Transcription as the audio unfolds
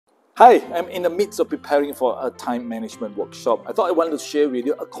Hi, I'm in the midst of preparing for a time management workshop. I thought I wanted to share with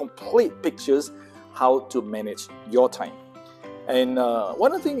you a complete pictures how to manage your time. And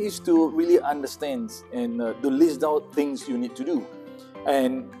one of the things is to really understand and to list out things you need to do,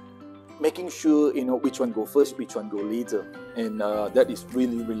 and making sure you know which one go first, which one go later, and that is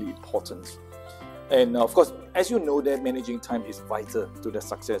really important. And of course, as you know, that managing time is vital to the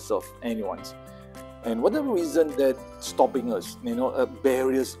success of anyone's. And whatever reason that stopping us,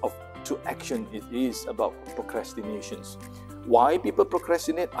 barriers to action, it is about procrastinations. Why people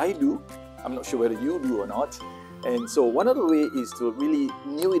procrastinate? I do. I'm not sure whether you do or not. And so one of the ways is to really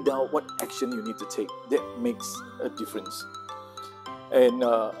nail it down what action you need to take that makes a difference. And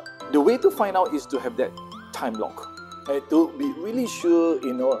the way to find out is to have that time block. And to be really sure,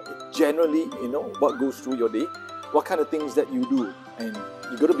 generally, what goes through your day, what kind of things that you do, and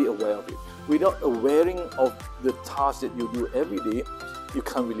you got to be aware of it. Without awareing of the tasks that you do every day, you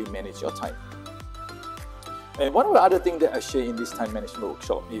can't really manage your time. And one of the other things that I share in this time management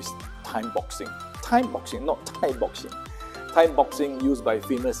workshop is time boxing. Time boxing, not Thai boxing. Time boxing used by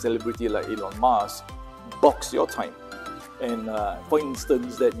famous celebrity like Elon Musk. Box your time. And for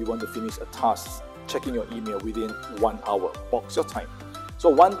instance, that you want to finish a task, checking your email within 1 hour. Box your time. So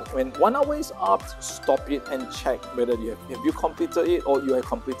when 1 hour is up, stop it and check whether have you completed it or you have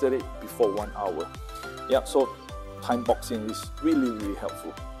completed it before 1 hour. Yeah, so time boxing is really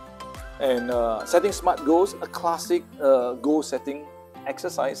helpful. And setting SMART goals, a classic goal setting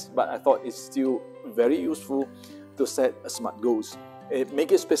exercise, but I thought it's still very useful to set SMART goals.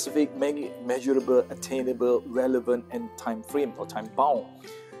 Make it specific, make it measurable, attainable, relevant, and time frame or time bound.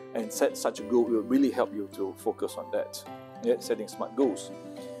 And set such a goal will really help you to focus on that. Yeah, setting SMART goals.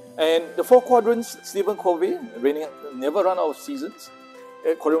 And the 4 quadrants, Stephen Covey, never run out of seasons.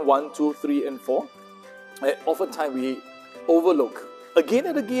 Quadrant 1, 2, 3, and 4. Oftentimes we overlook again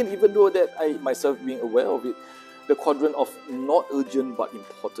and again, even though that I myself being aware of it, the quadrant of not urgent but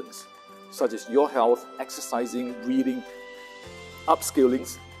importance, such as your health, exercising, reading, upskilling.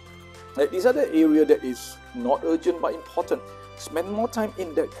 These are the area that is not urgent but important. Spend more time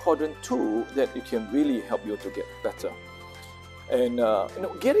in that quadrant 2 that it can really help you to get better. And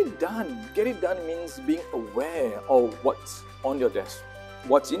get it done. Get it done means being aware of what's on your desk,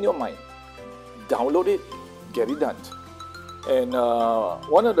 what's in your mind. Download it, get it done. And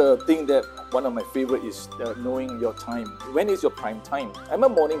one of the things that one of my favorite is knowing your time. When is your prime time? I'm a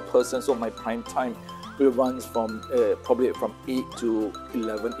morning person, so my prime time will run from probably from 8 to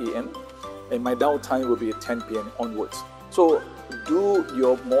 11 a.m. and my downtime will be 10 p.m. onwards. So do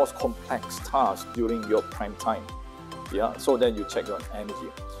your most complex tasks during your prime time. Yeah, so then you check your energy.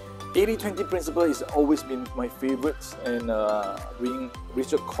 80-20 principle has always been my favorite, and reading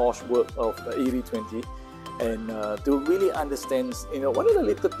Richard Koch's work of 80-20, and to really understand, what are the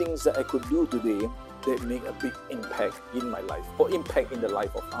little things that I could do today that make a big impact in my life or impact in the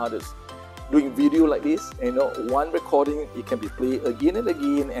life of others. Doing video like this, one recording, it can be played again and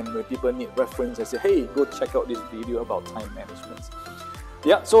again, and when people need reference, I say, hey, go check out this video about time management.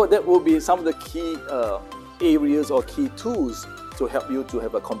 Yeah, so that will be some of the key areas or key tools to help you to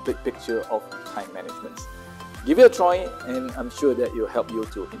have a complete picture of time management. Give it a try, and I'm sure that it will help you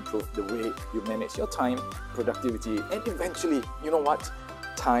to improve the way you manage your time, productivity, and eventually, you know what?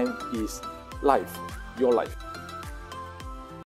 Time is life, your life.